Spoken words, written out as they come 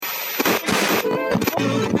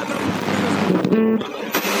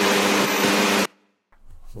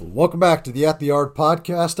Welcome back to the At the Yard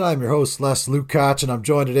podcast. I'm your host, Les Lukács, and I'm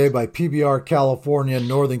joined today by PBR California,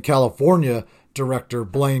 Northern California Director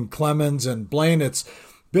Blaine Clemens. And Blaine, it's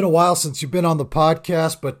been a while since you've been on the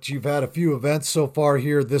podcast, but you've had a few events so far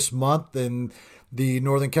here this month in the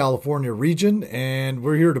Northern California region, and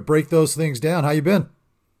we're here to break those things down. How you been?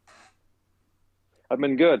 I've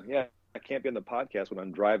been good. Yeah, I can't be on the podcast when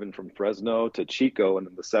I'm driving from Fresno to Chico and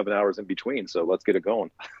the 7 hours in between. So let's get it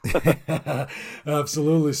going.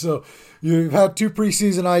 Absolutely. So you've had two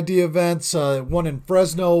preseason ID events, one in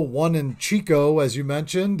Fresno, one in Chico, as you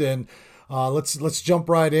mentioned, and let's jump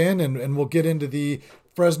right in and we'll get into the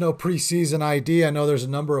Fresno preseason ID. I know there's a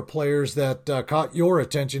number of players that caught your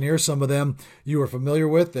attention here. Some of them you were familiar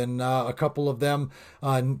with, and a couple of them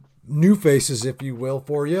new faces, if you will,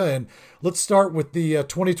 for you. And let's start with the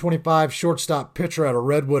 2025 shortstop pitcher out of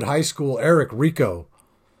Redwood High School, Eric Rico.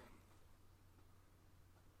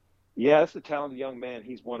 Yeah, that's a talented young man.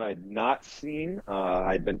 He's one I'd not seen.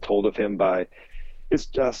 I'd been told of him by his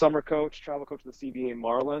summer coach, travel coach of the CBA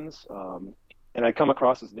Marlins. And I come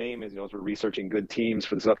across his name as we're researching good teams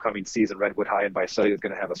for this upcoming season. Redwood High and Visalia is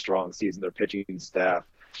going to have a strong season. Their pitching staff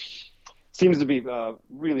seems to be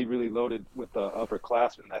really, really loaded with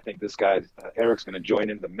upperclassmen. I think this guy, Eric's going to join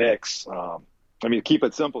in the mix. To keep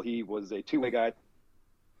it simple, he was a two-way guy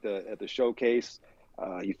at the showcase.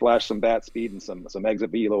 He flashed some bat speed and some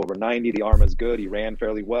exit velo over 90. The arm is good. He ran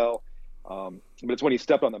fairly well. But it's when he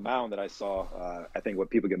stepped on the mound that I saw, I think, what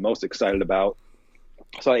people get most excited about.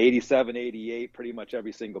 I saw 87, 88, pretty much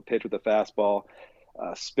every single pitch with the fastball.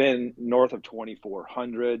 Spin north of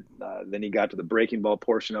 2,400. Then he got to the breaking ball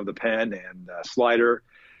portion of the pen and slider,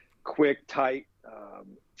 quick, tight,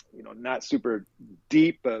 not super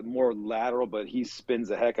deep, but more lateral, but he spins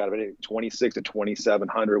the heck out of it. 26 to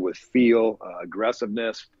 2,700 with feel,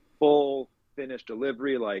 aggressiveness, full finish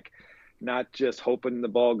delivery, like not just hoping the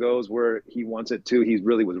ball goes where he wants it to. He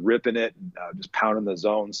really was ripping it, just pounding the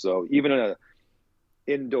zone. So even in a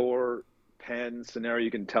indoor pen scenario, you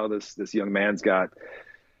can tell this young man's got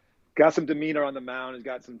some demeanor on the mound. He's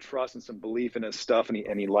got some trust and some belief in his stuff,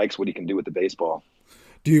 and he likes what he can do with the baseball.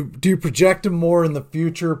 Do you project him more in the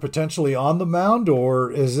future, potentially on the mound,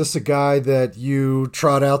 or is this a guy that you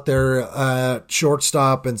trot out there at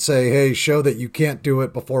shortstop and say, hey, show that you can't do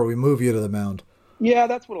it before we move you to the mound? Yeah,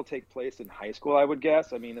 that's what will take place in high school, I would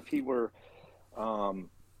guess. If he were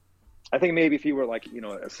I think maybe if he were like,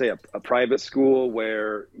 say a private school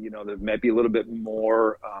where, there might be a little bit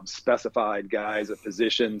more specified guys at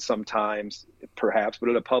position sometimes, perhaps, but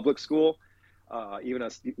at a public school, even a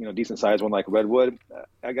decent sized one like Redwood,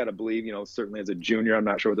 I got to believe, certainly as a junior, I'm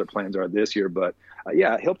not sure what their plans are this year, but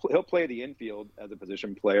he'll play the infield as a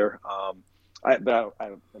position player. I'm not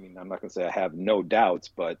going to say I have no doubts,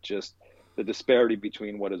 but just the disparity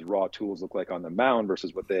between what his raw tools look like on the mound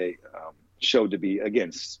versus what they showed to be,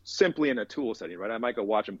 again, simply in a tool setting, right? I might go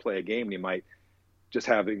watch him play a game and he might just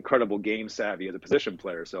have incredible game savvy as a position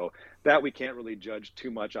player. So that we can't really judge too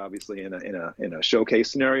much, obviously, in a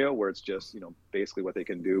showcase scenario where it's just, basically what they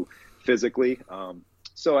can do physically.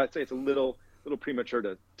 So I'd say it's a little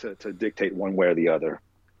premature to dictate one way or the other.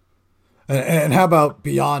 And how about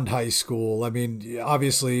beyond high school?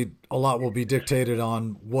 Obviously, a lot will be dictated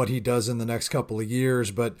on what he does in the next couple of years,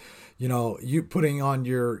 but you putting on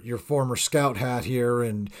your former scout hat here,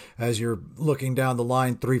 and as you're looking down the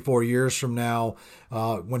line 3-4 years from now,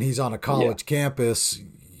 when he's on a college campus,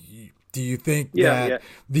 do you think that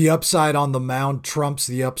the upside on the mound trumps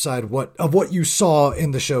the upside of what you saw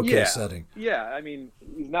in the showcase setting? Yeah,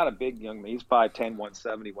 he's not a big young man. He's 5'10",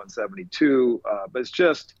 170, 172, but it's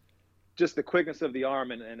just the quickness of the arm.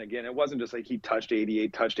 And again, it wasn't just like he touched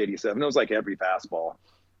 88, touched 87. It was like every fastball.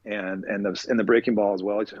 And the breaking ball as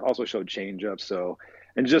well. It also showed changeup. So,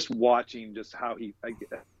 and just watching just how he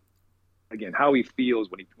feels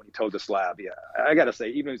when he toes the slab. Yeah, I got to say,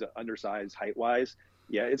 even though he's undersized height wise,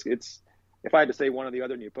 it's if I had to say one or the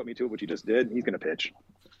other and you put me to it, which he just did, he's going to pitch.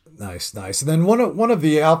 Nice. And then one of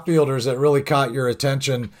the outfielders that really caught your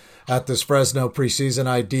attention at this Fresno preseason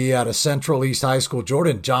ID out of Central East High School,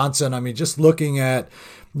 Jordan Johnson. Just looking at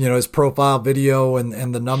his profile video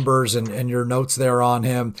and the numbers and your notes there on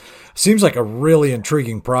him, seems like a really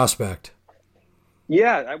intriguing prospect.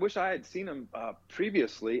 Yeah, I wish I had seen him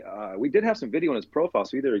previously. We did have some video on his profile,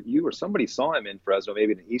 so either you or somebody saw him in Fresno,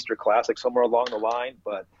 maybe in the Easter Classic somewhere along the line.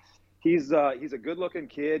 But he's a good-looking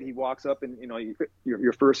kid. He walks up and,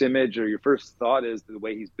 your first image or your first thought is the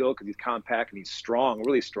way he's built, because he's compact and he's strong,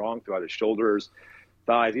 really strong throughout his shoulders,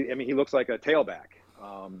 thighs. He looks like a tailback.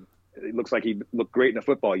 It looks like he looked great in a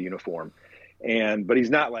football uniform. but he's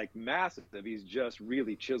not like massive. He's just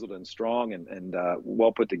really chiseled and strong and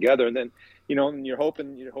well put together. And then, and you're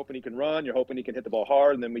hoping he can run, you're hoping he can hit the ball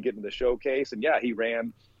hard. And then we get into the showcase, and yeah, he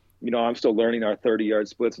ran. I'm still learning our 30-yard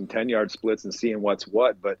splits and 10-yard splits and seeing what's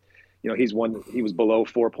what. But he was below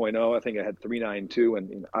 4.0. I think I had 3.92,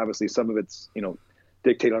 and obviously some of it's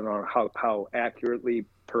dictated on how accurately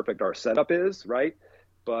perfect our setup is, right?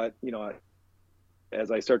 But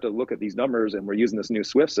as I start to look at these numbers, and we're using this new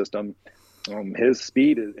Swift system, his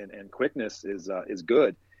speed and quickness is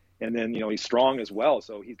good. And then, he's strong as well.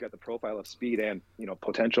 So he's got the profile of speed and,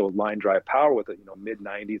 potential line drive power with it, mid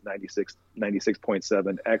 90s,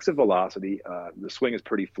 96.7 exit velocity. The swing is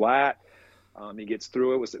pretty flat. He gets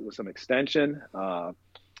through it with some extension.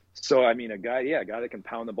 So, I mean, a guy that can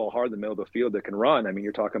pound the ball hard in the middle of the field, that can run. I mean,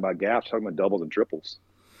 you're talking about gaps, talking about doubles and triples.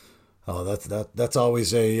 Oh, that's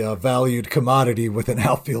always a valued commodity with an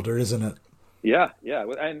outfielder, isn't it? Yeah.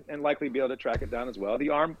 And likely be able to track it down as well.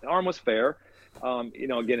 The arm was fair.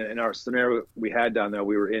 Again, in our scenario we had down there,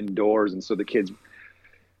 we were indoors, and so the kids,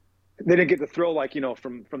 they didn't get to throw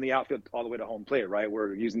from the outfield all the way to home plate, right?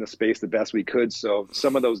 We're using the space the best we could, so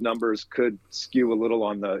some of those numbers could skew a little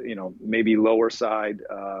on the maybe lower side,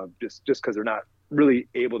 just because they're not really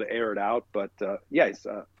able to air it out. But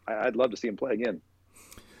I'd love to see him play again.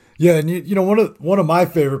 Yeah, and one of my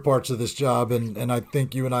favorite parts of this job, and I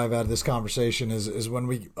think you and I have had this conversation, is when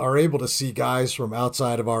we are able to see guys from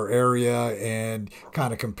outside of our area and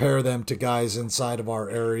kind of compare them to guys inside of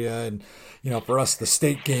our area. And for us, the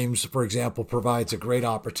state games, for example, provides a great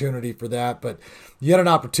opportunity for that. But you had an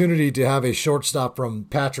opportunity to have a shortstop from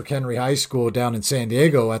Patrick Henry High School down in San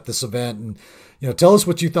Diego at this event, and tell us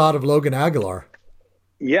what you thought of Logan Aguilar.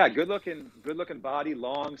 Yeah, good looking body,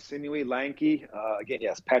 long, sinewy, lanky. Again,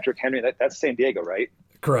 yes, Patrick Henry. That's San Diego, right?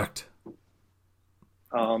 Correct.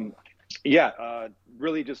 Really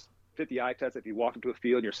just fit the eye test. If you walk into a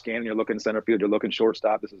field, you're scanning, you're looking center field, you're looking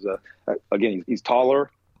shortstop. This is again, he's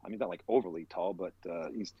taller. I mean, not like overly tall, but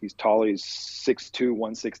he's taller. He's 6'2",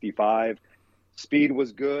 165. Speed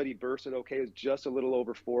was good. He bursted okay. It was just a little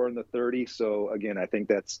over 4 in the 30. So again, I think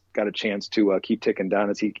that's got a chance to keep ticking down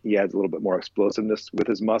as he adds a little bit more explosiveness with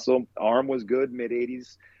his muscle. Arm was good, mid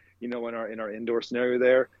 80s. In our indoor scenario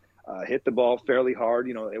there, hit the ball fairly hard.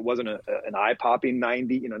 It wasn't an eye popping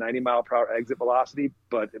 90 mile per hour exit velocity,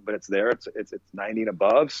 but it's there. It's 90 and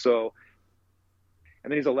above. So, and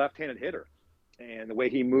then he's a left-handed hitter. And the way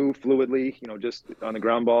he moved fluidly, just on the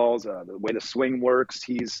ground balls, the way the swing works,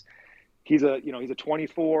 he's a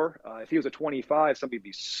 24. If he was a 25, somebody would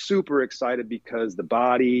be super excited because the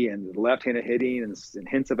body and the left-handed hitting and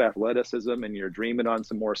hints of athleticism, and you're dreaming on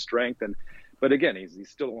some more strength. But again, he's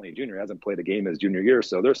still only a junior. He hasn't played a game his junior year,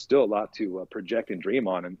 so there's still a lot to project and dream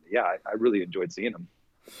on. And yeah, I really enjoyed seeing him.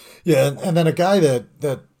 Yeah, and then a guy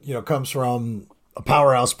that comes from a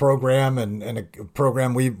powerhouse program and a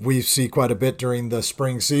program we see quite a bit during the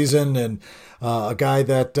spring season, and a guy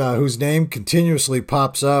that whose name continuously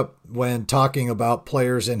pops up when talking about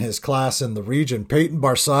players in his class in the region, Peyton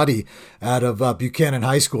Barsotti out of Buchanan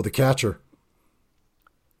High School, the catcher.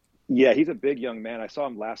 Yeah, he's a big young man. I saw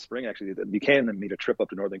him last spring, actually. Buchanan made a trip up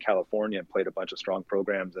to Northern California and played a bunch of strong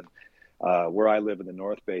programs. And where I live in the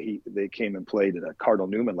North Bay, they came and played at Cardinal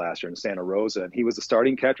Newman last year in Santa Rosa. And he was the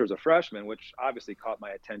starting catcher as a freshman, which obviously caught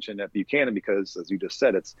my attention at Buchanan because, as you just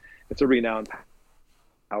said, it's a renowned,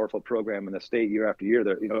 powerful program in the state year after year.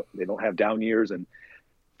 They don't have down years. And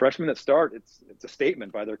freshmen that start, it's a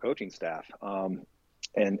statement by their coaching staff.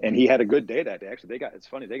 And he had a good day that day. Actually,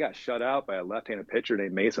 they got shut out by a left-handed pitcher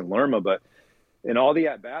named Mason Lerma, but in all the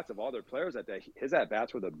at-bats of all their players that day, his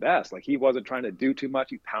at-bats were the best. Like, he wasn't trying to do too much.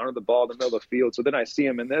 He pounded the ball in the middle of the field. So then I see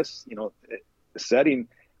him in this, setting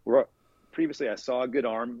where previously I saw a good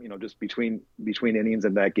arm, just between innings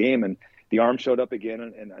in that game. And the arm showed up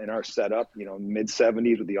again in our setup,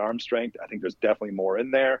 mid-70s with the arm strength. I think there's definitely more in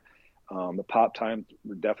there. The pop times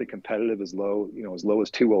were definitely competitive, as low as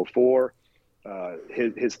 204.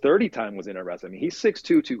 His 30 time was interesting. I mean, he's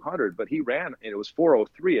 6'2", 200, but he ran, and it was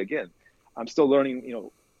 403 again. I'm still learning,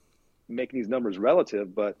 making these numbers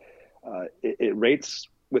relative, but it rates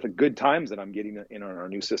with the good times that I'm getting in our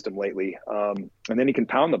new system lately. And then he can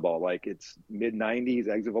pound the ball. Like, it's mid 90s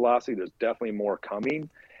exit velocity. There's definitely more coming.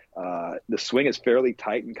 The swing is fairly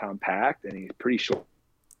tight and compact, and he's pretty short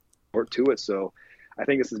to it. So I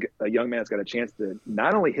think this is a young man that's got a chance to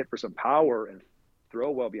not only hit for some power and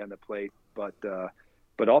throw well beyond the plate, but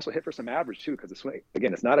but also hit for some average too, because the swing,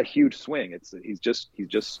 again, it's not a huge swing. He's just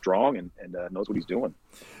strong and knows what he's doing.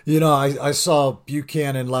 I saw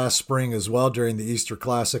Buchanan last spring as well during the Easter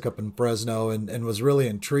Classic up in Fresno, and was really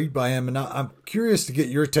intrigued by him. And I'm curious to get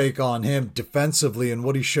your take on him defensively and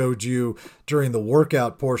what he showed you during the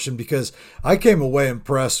workout portion, because I came away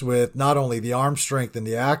impressed with not only the arm strength and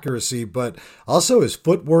the accuracy, but also his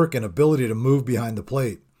footwork and ability to move behind the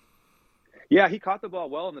plate. Yeah, he caught the ball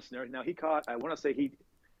well in the scenario. Now I want to say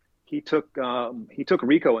he took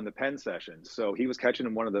Rico in the Penn session, so he was catching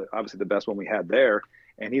him, obviously the best one we had there,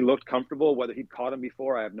 and he looked comfortable. Whether he'd caught him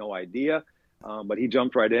before, I have no idea, but he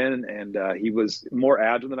jumped right in, and he was more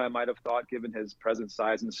agile than I might have thought, given his present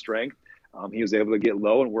size and strength. He was able to get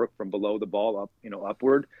low and work from below the ball up,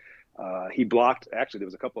 upward. He blocked. Actually, there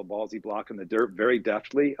was a couple of balls he blocked in the dirt very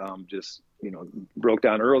deftly. Broke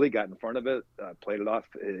down early, got in front of it, played it off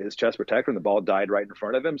his chest protector, and the ball died right in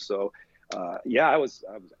front of him. So, I was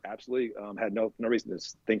absolutely had no reason to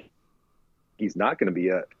think he's not going to be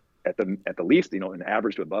at the least, an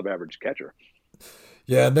average to above average catcher.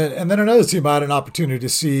 Yeah, and then another team I had an opportunity to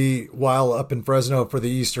see while up in Fresno for the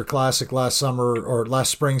Easter Classic last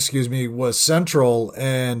spring, was Central.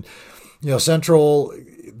 And Central,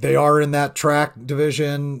 they are in that track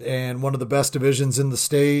division and one of the best divisions in the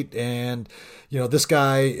state. And, this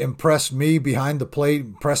guy impressed me behind the plate,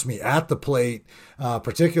 impressed me at the plate,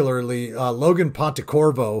 particularly Logan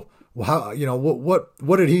Pontecorvo. How,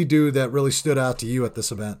 what did he do that really stood out to you at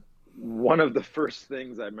this event? One of the first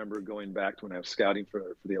things I remember going back to when I was scouting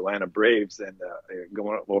for the Atlanta Braves and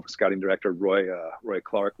going over scouting director Roy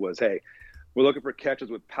Clark was, hey, we're looking for catchers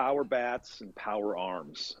with power bats and power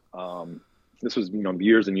arms. This was,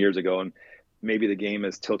 years and years ago, and maybe the game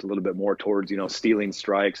has tilted a little bit more towards, stealing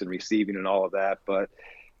strikes and receiving and all of that. But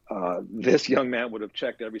this young man would have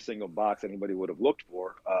checked every single box anybody would have looked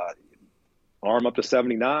for. Arm up to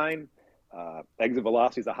 79. Exit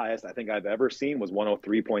velocity is the highest I think I've ever seen, was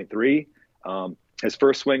 103.3. His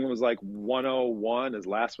first swing was like 101. His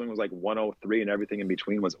last swing was like 103, and everything in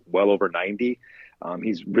between was well over 90.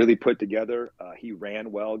 He's really put together. He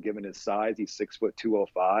ran well given his size. He's 6'2",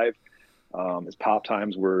 205. His pop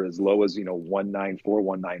times were as low as 194,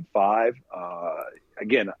 195.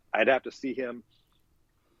 Again, I'd have to see him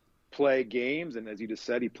play games, and as you just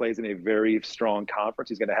said, he plays in a very strong conference.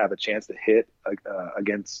 He's going to have a chance to hit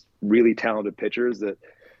against really talented pitchers that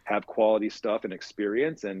have quality stuff and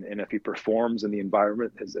experience, and if he performs in the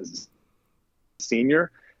environment as a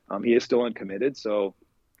senior, he is still uncommitted. So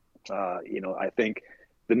I think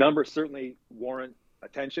the numbers certainly warrant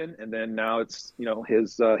attention, and then now it's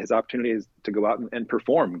his opportunity is to go out and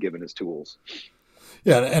perform given his tools.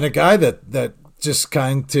 Yeah, and a guy that just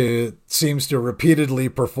kind of seems to repeatedly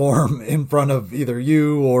perform in front of either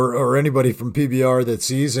you or anybody from PBR that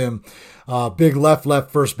sees him. Big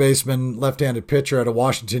left first baseman, left-handed pitcher out of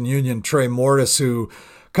Washington Union, Trey Mortis, who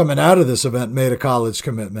coming out of this event made a college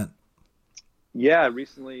commitment. Yeah,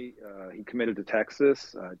 recently he committed to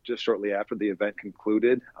Texas just shortly after the event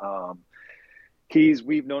concluded.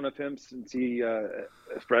 We've known of him since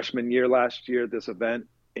freshman year last year. This event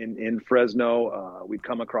in Fresno, we'd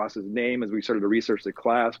come across his name as we started to research the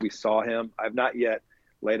class. We saw him. I've not yet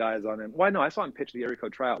laid eyes on him. I saw him pitch the area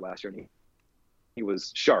code tryout last year, and he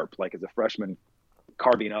was sharp, like as a freshman,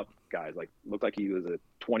 carving up guys. Like looked like he was a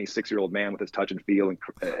 26-year-old man with his touch and feel and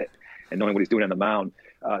knowing what he's doing on the mound.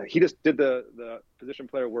 He just did the position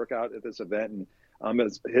player workout at this event, and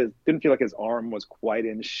didn't feel like his arm was quite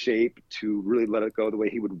in shape to really let it go the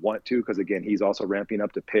way he would want to, because again, he's also ramping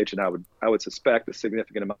up to pitch, and I would suspect a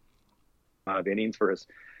significant amount of innings for his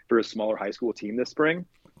smaller high school team this spring.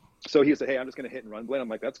 So he said, "Hey, I'm just going to hit and run blade." I'm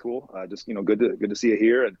like, "That's cool. Just good to see you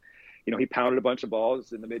here." And he pounded a bunch of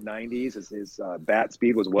balls in the mid 90s. His bat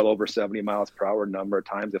speed was well over 70 miles per hour a number of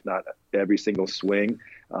times, if not every single swing.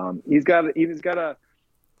 He's got a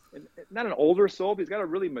not an older soul, but he's got a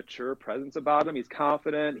really mature presence about him. He's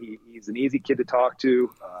confident. He's an easy kid to talk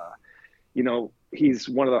to. He's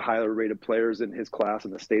one of the highly rated players in his class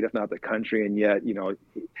in the state, if not the country. And yet,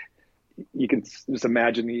 you can just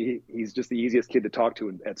imagine he's just the easiest kid to talk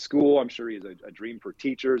to at school. I'm sure he's a dream for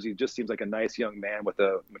teachers. He just seems like a nice young man with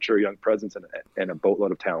a mature young presence and a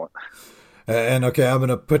boatload of talent. And okay, I'm going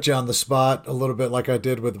to put you on the spot a little bit like I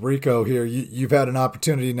did with Rico here. You've had an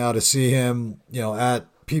opportunity now to see him, at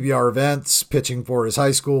PBR events, pitching for his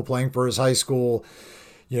high school, playing for his high school,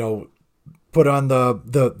 put on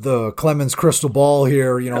the Clemens crystal ball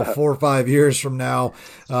here, 4 or 5 years from now,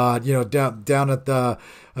 down at the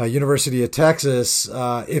University of Texas,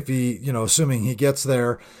 if he, assuming he gets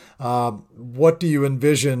there, What do you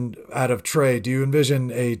envision out of Trey? Do you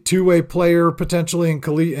envision a two-way player potentially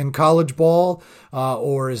in college ball,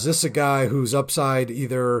 or is this a guy whose upside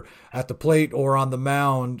either at the plate or on the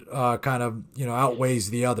mound kind of outweighs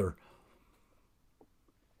the other?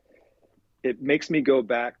 It makes me go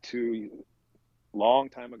back to long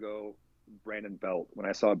time ago, Brandon Belt. When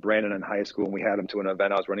I saw Brandon in high school and we had him to an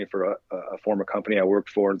event I was running for a former company I worked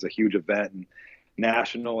for. It's a huge event and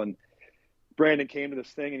national. And Brandon came to this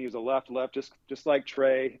thing and he was a left, just like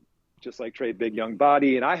Trey, big young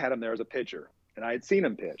body. And I had him there as a pitcher and I had seen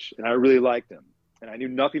him pitch and I really liked him. And I knew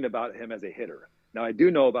nothing about him as a hitter. Now I do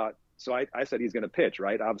know so I said he's going to pitch,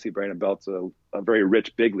 right? Obviously, Brandon Belt's a very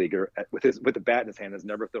rich big leaguer with the bat in his hand, has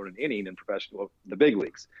never thrown an inning in the big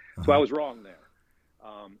leagues. So I was wrong there.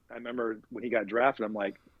 I remember when he got drafted, I'm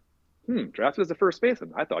like, drafted as a first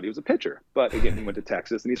baseman. I thought he was a pitcher, but again, he went to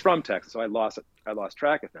Texas and he's from Texas, so I lost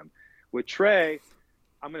track of him. With Trey,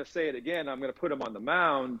 I'm going to say it again. I'm going to put him on the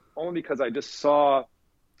mound only because I just saw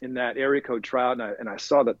in that area code tryout, and I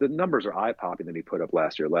saw that the numbers are eye popping that he put up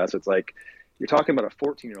last year. It's like you're talking about a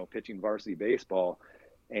 14-year-old pitching varsity baseball,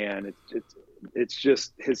 and it's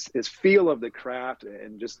just his feel of the craft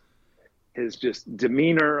and just his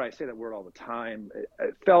demeanor. I say that word all the time.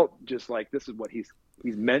 It felt just like this is what he's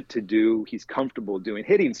meant to do. He's comfortable doing.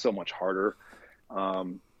 Hitting so much harder. I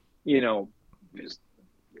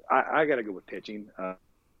got to go with pitching.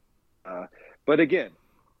 But again,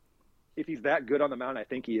 if he's that good on the mound, I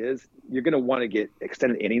think he is, you're going to want to get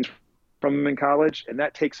extended innings from him in college, and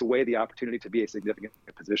that takes away the opportunity to be a significant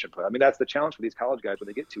position player. I mean, that's the challenge for these college guys when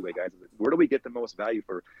they get two-way guys. Where do we get the most value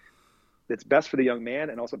that's best for the young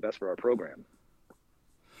man and also best for our program?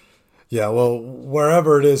 Yeah, well,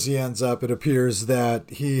 wherever it is he ends up, it appears that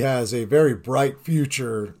he has a very bright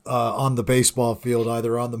future on the baseball field,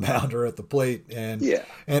 either on the mound or at the plate. And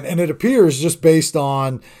it appears just based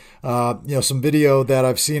on some video that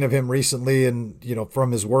I've seen of him recently, and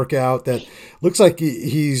from his workout, that looks like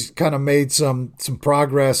he's kind of made some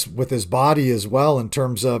progress with his body as well in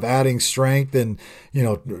terms of adding strength and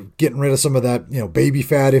getting rid of some of that baby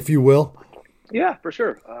fat, if you will. Yeah, for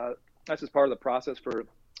sure. That's just part of the process for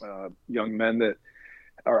young men that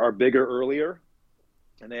are bigger earlier,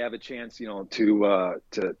 and they have a chance, to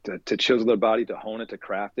chisel their body, to hone it, to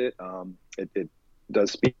craft it. It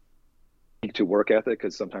does speak to work ethic,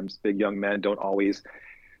 because sometimes big young men don't always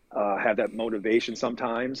have that motivation.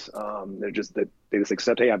 Sometimes they just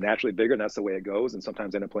accept, hey, I'm naturally bigger, and that's the way it goes. And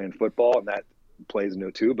sometimes they end up playing football, and that plays into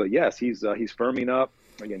it too. But yes, he's firming up.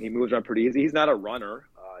 Again, he moves around pretty easy. He's not a runner.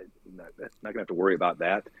 Not gonna have to worry about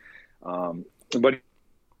that. But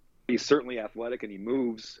he's certainly athletic, and he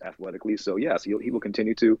moves athletically. So yes, he will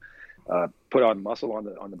continue to put on muscle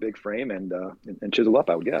on the big frame and chisel up,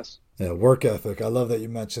 I would guess. Yeah, work ethic. I love that you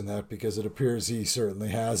mentioned that, because it appears he certainly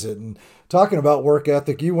has it. And talking about work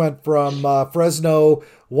ethic, you went from Fresno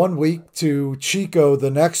one week to Chico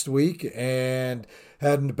the next week, and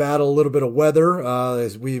had to battle a little bit of weather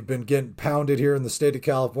as we've been getting pounded here in the state of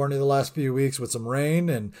California the last few weeks with some rain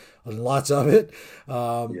and lots of it.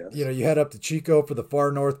 Yes. You head up to Chico for the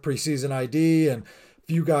Far North preseason ID, and a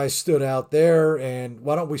few guys stood out there. And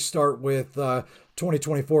why don't we start with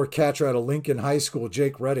 2024 catcher out of Lincoln High School,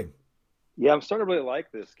 Jake Redding. Yeah, I'm starting to really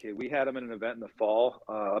like this kid. We had him in an event in the fall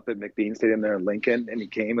up at McBean Stadium there in Lincoln, and he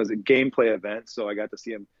came as a gameplay event. So I got to see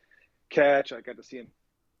him catch. I got to see him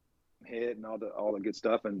hit and all the good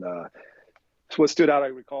stuff. And what stood out, I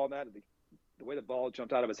recall that the way the ball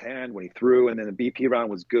jumped out of his hand when he threw, and then the BP round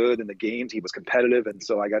was good, and the games he was competitive. And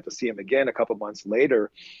so I got to see him again a couple months later.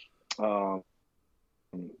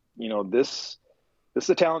 This is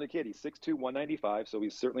a talented kid. He's 6'2", 195, so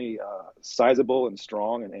he's certainly sizable and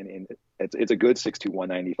strong, and it's a good 6'2",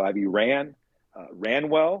 195. He ran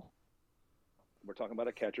well. We're talking about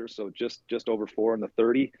a catcher, so just over 4 in the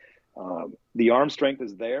 30. The arm strength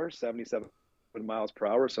is there, 77 miles per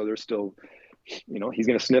hour, so there's still, he's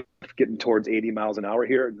going to sniff getting towards 80 miles an hour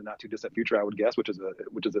here in the not too distant future, I would guess, which is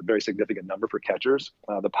a very significant number for catchers.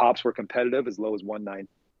 The pops were competitive, as low as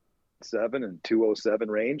 197 and 207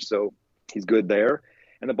 range, so he's good there.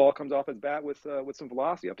 And the ball comes off his bat with some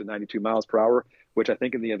velocity, up to 92 miles per hour, which I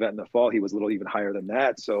think in the event in the fall he was a little even higher than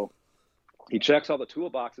that. So he checks all the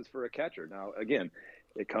toolboxes for a catcher. Now, again,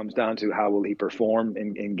 it comes down to how will he perform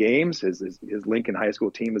in games. His Lincoln High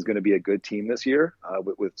School team is going to be a good team this year,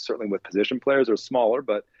 certainly with position players. They're smaller,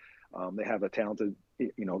 but they have a talented,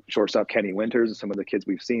 shortstop Kenny Winters and some of the kids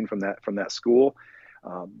we've seen from that school.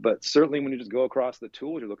 But certainly when you just go across the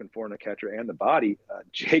tools you're looking for in a catcher and the body,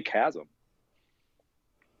 Jake has them.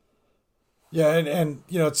 Yeah, and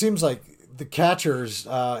it seems like the catchers,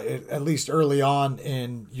 at least early on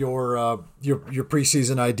in your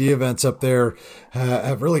preseason ID events up there,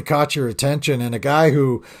 have really caught your attention. And a guy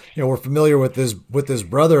who, we're familiar with his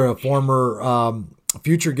brother, a former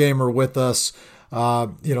future gamer with us.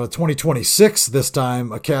 2026 this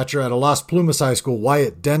time, a catcher at a Las Plumas High School,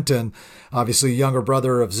 Wyatt Denton, obviously younger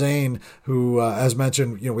brother of Zane, who, as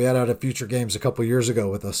mentioned, we had out at Future Games a couple years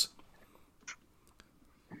ago with us.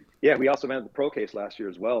 Yeah, we also met the pro case last year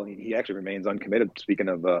as well. And he actually remains uncommitted. Speaking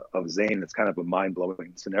of Zane, it's kind of a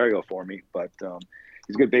mind-blowing scenario for me, but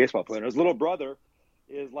he's a good baseball player. And his little brother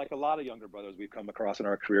is like a lot of younger brothers we've come across in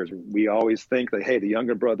our careers. We always think that, hey, the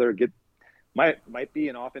younger brother might be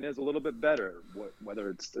and often is a little bit better, whether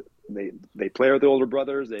it's they play with their older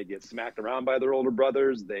brothers, they get smacked around by their older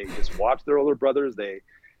brothers, they just watch their older brothers, they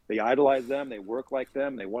idolize them, they work like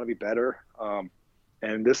them, they want to be better.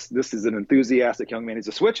 And this is an enthusiastic young man. He's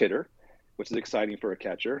a switch hitter, which is exciting for a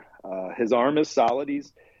catcher. His arm is solid.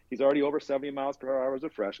 He's already over 70 miles per hour as a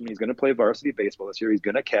freshman. He's going to play varsity baseball this year. He's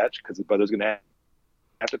going to catch because his brother's going to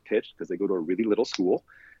have to pitch because they go to a really little school.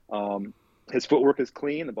 His footwork is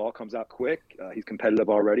clean. The ball comes out quick. He's competitive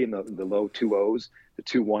already in the low 2-0s, the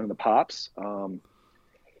 2-1, and the pops.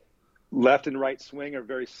 Left and right swing are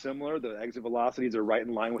very similar. The exit velocities are right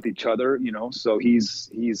in line with each other, so he's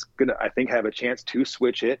gonna, I think, have a chance to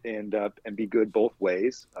switch it and be good both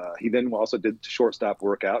ways. He then also did the shortstop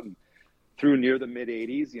workout and threw near the mid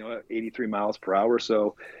 80s, 83 miles per hour.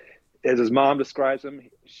 So as his mom describes him,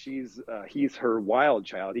 he's her wild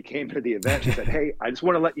child. He came to the event. She said, "Hey, I just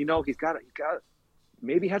want to let you know he's got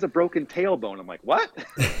maybe has a broken tailbone." I'm like, "What?"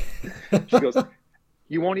 She goes,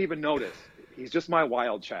 "You won't even notice. He's just my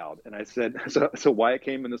wild child." And I said, so Wyatt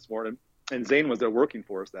came in this morning, and Zane was there working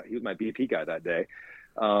for us. He was my BP guy that day.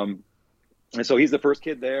 And so he's the first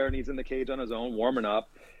kid there, and he's in the cage on his own, warming up.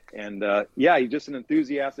 And he's just an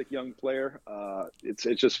enthusiastic young player. It's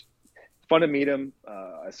just fun to meet him.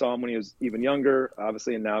 I saw him when he was even younger,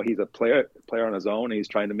 obviously, and now he's a player on his own, and he's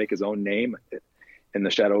trying to make his own name in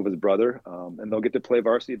the shadow of his brother. And they'll get to play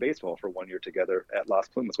varsity baseball for 1 year together at Las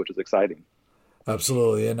Plumas, which is exciting.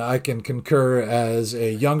 Absolutely. And I can concur as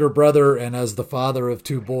a younger brother and as the father of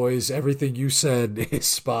two boys. Everything you said is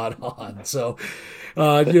spot on. So,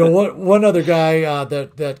 one other guy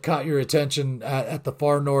that caught your attention at the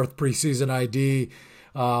Far North preseason ID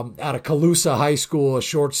out of Colusa High School, a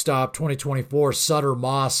shortstop, 2024, Sutter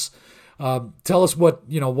Moss. Tell us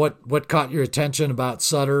what caught your attention about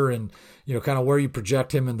Sutter and, kind of where you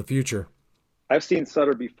project him in the future. I've seen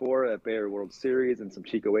Sutter before at Bayer World Series and some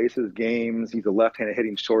Chico Aces games. He's a left-handed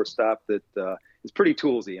hitting shortstop that is pretty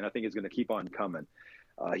toolsy, and I think he's going to keep on coming.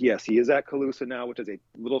 Yes, he is at Colusa now, which is a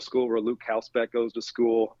little school where Luke Halsbeck goes to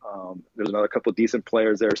school. There's another couple of decent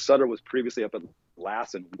players there. Sutter was previously up at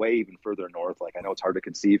Lassen, way even further north. Like, I know it's hard to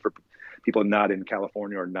conceive for people not in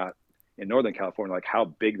California or not in Northern California, like how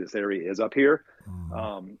big this area is up here.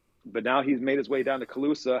 But now he's made his way down to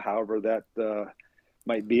Colusa, however that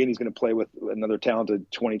might be, and he's going to play with another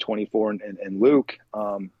talented 2024 and Luke.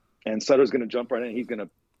 And Sutter's going to jump right in. He's going to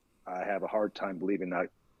have a hard time believing not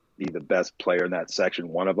be the best player in that section,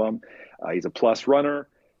 one of them. He's a plus runner.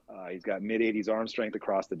 He's got mid-80s arm strength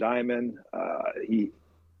across the diamond. He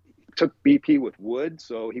took BP with wood,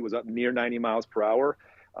 so he was up near 90 miles per hour.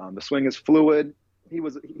 The swing is fluid.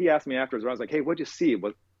 He asked me afterwards, I was like, "Hey, what'd you see?"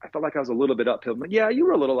 But I felt like I was a little bit uphill. I'm like, "Yeah, you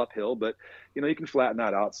were a little uphill, but you can flatten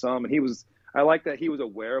that out some." And I like that he was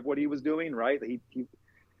aware of what he was doing, right?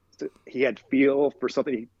 He had feel for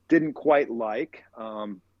something he didn't quite like.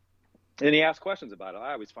 And he asked questions about it.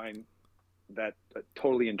 I always find that a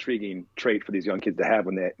totally intriguing trait for these young kids to have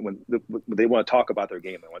when they want to talk about their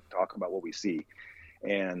game. They want to talk about what we see.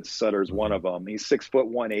 And Sutter's one of them. He's 6',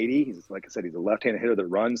 180. He's, like I said, he's a left-handed hitter that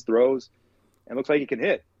runs, throws, and looks like he can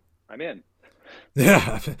hit. I'm in.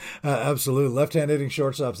 Yeah, absolutely. Left-hand hitting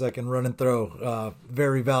shortstops that can run and throw.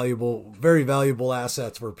 Very valuable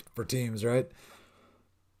assets for teams, right?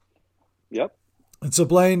 Yep. And so,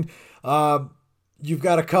 Blaine, you've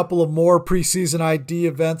got a couple of more preseason ID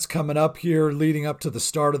events coming up here leading up to the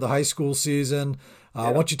start of the high school season.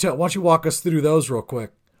 Why don't you walk us through those real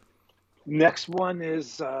quick? Next one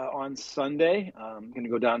is on Sunday. I'm going to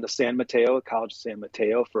go down to San Mateo, College of San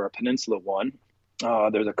Mateo, for our Peninsula one.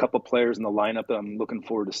 There's a couple players in the lineup that I'm looking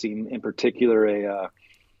forward to seeing. In particular,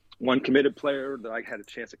 one committed player that I had a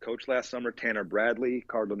chance to coach last summer, Tanner Bradley.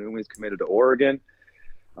 Cardinal Newman's committed to Oregon.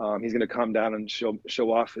 He's going to come down and show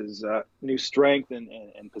off his new strength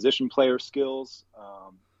and position player skills.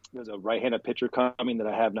 There's a right-handed pitcher coming that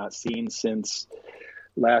I have not seen since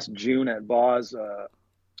last June at Boz.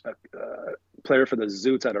 player for the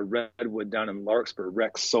Zoots out of Redwood down in Larkspur,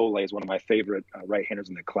 Rex Soleil, is one of my favorite right-handers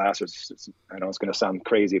in the class. I know it's going to sound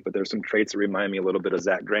crazy, but there's some traits that remind me a little bit of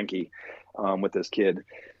Zach Greinke with this kid.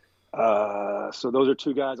 So those are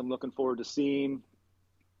two guys I'm looking forward to seeing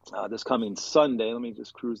this coming Sunday. Let me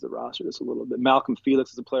just cruise the roster just a little bit. Malcolm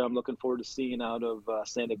Felix is a player I'm looking forward to seeing out of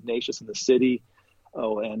St. Ignatius in the city.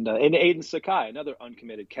 Oh, and Aiden Sakai, another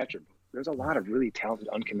uncommitted catcher. There's a lot of really talented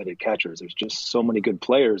uncommitted catchers. There's just so many good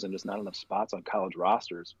players and just not enough spots on college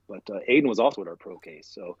rosters. But Aiden was also at our pro case,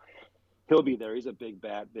 so he'll be there. He's a big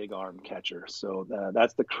bat, big arm catcher. So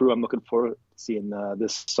that's the crew I'm looking forward to seeing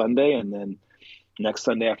this Sunday. And then next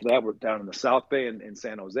Sunday after that, we're down in the South Bay in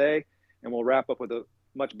San Jose. And we'll wrap up with a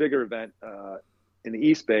much bigger event in the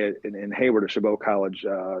East Bay in Hayward at Chabot College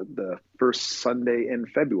the first Sunday in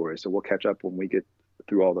February. So we'll catch up when we get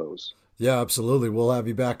through all those. Yeah, absolutely. We'll have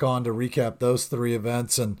you back on to recap those 3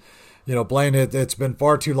 events. And, Blaine, it's been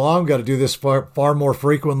far too long. Got to do this far more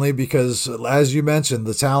frequently because, as you mentioned,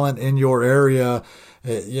 the talent in your area,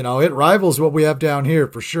 it rivals what we have down here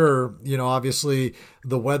for sure. Obviously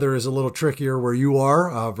the weather is a little trickier where you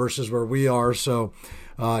are versus where we are. So,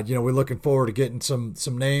 we're looking forward to getting some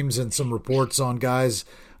names and some reports on guys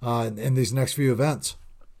in these next few events.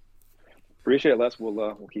 Appreciate it, Les.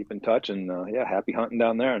 We'll keep in touch, and happy hunting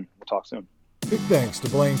down there, and we'll talk soon. Big thanks to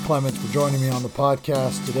Blaine Clements for joining me on the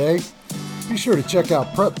podcast today. Be sure to check out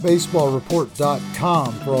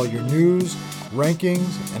PrepBaseballReport.com for all your news,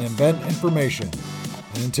 rankings, and event information.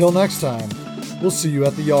 And until next time, we'll see you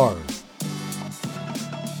at the yard.